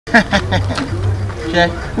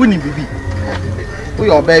Yeah, we need baby. We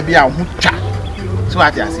are baby out who chat. So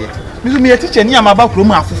what I say. Miss me a teacher near my back room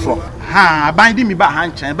half floor. Ha, binding me back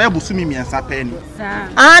hand chain, baby, sumi me and sapeni.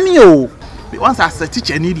 Anio. Once I said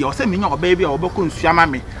teacher need you, or send me your baby or bokun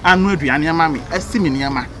mammy, and no Diana mammy, a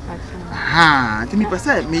siminiama. Ha, to me per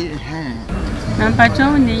se me.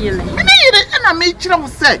 Nampacho nearly. And I made children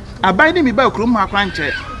say, I binding me back room, my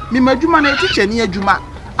crancher. Me, my Juma teacher near Juma.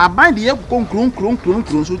 I bind the egg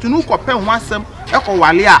cron, so to no copper once some echo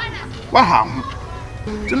walia. Wow.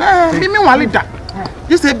 Tonight, me walita.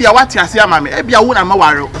 You say be a what you say, mammy, be a woman,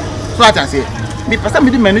 Mawaro. So what I say, me per se me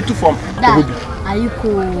the many to form. Are you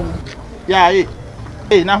cool? Yeah,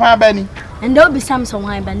 eh, now why Benny? And there'll be some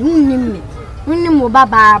wine, but you name me. We knew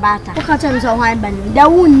Baba Bata. I can't tell you so wine, but that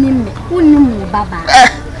won't name me. Who knew Baba?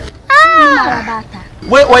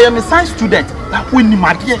 Where I am a science student, that when you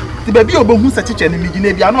my dear, the baby of who's a teacher in the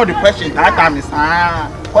beginning, I know the question that time is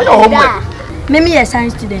for your homework. Maybe a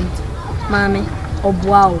science student, Mammy, or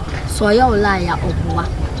wow, so you're liar or boa.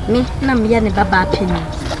 Me, Nam Yanni Baba Penny.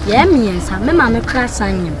 Yeah, me and some mamma class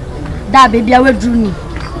sign him. That baby, I will do me.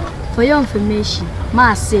 For your information,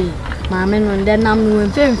 ma say, Mamma, and then I'm doing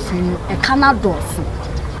very free, a cannot do so.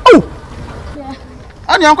 Oh!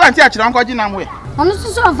 And you're quite teaching Uncle Jinamway. I'm not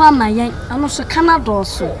so far, my young, I'm also cannot do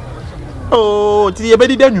so. Oh, to your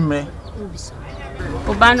baby, then you may.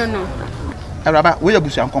 Obano no. Araba, we are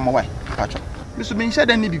bush and come away. Catch up. Mr. Bin said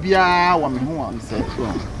any BBA woman who wants said.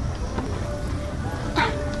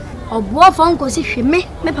 Oh, boy, phone goes if you me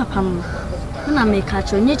papa. When I make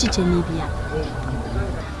catch on your chicken.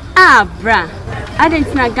 Ah, bra. I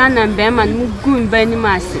didn't know gun and bearman move good Benny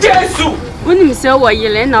Massey. Jesus! Wouldn't you say what you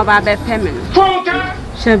learn about the payment?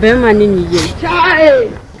 Shall bearman in you?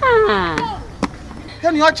 Ah.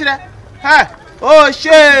 Can you watch that? Ha! Oh,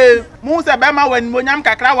 shame. Musa Bama when Munyam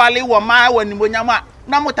Kakrawali were my when Munyama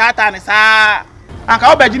Namutata and sa. And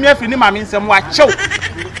I'll bet you me free mammy some watch show.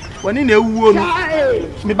 When in a wound,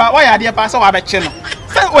 me by why I dear pass over the channel.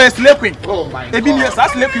 Say, oh, a slave queen. Oh, my. They be near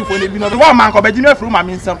slave queen for the bin of the one man, but you know, from my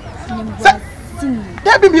means some.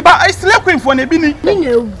 There be by a slave queen for the bin. Me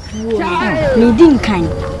didn't kind.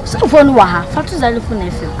 So for no one, for to telephone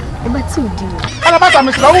FM. But you do. And about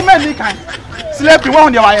Mr. Woman, slave queen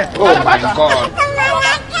on your way. Oh, my God.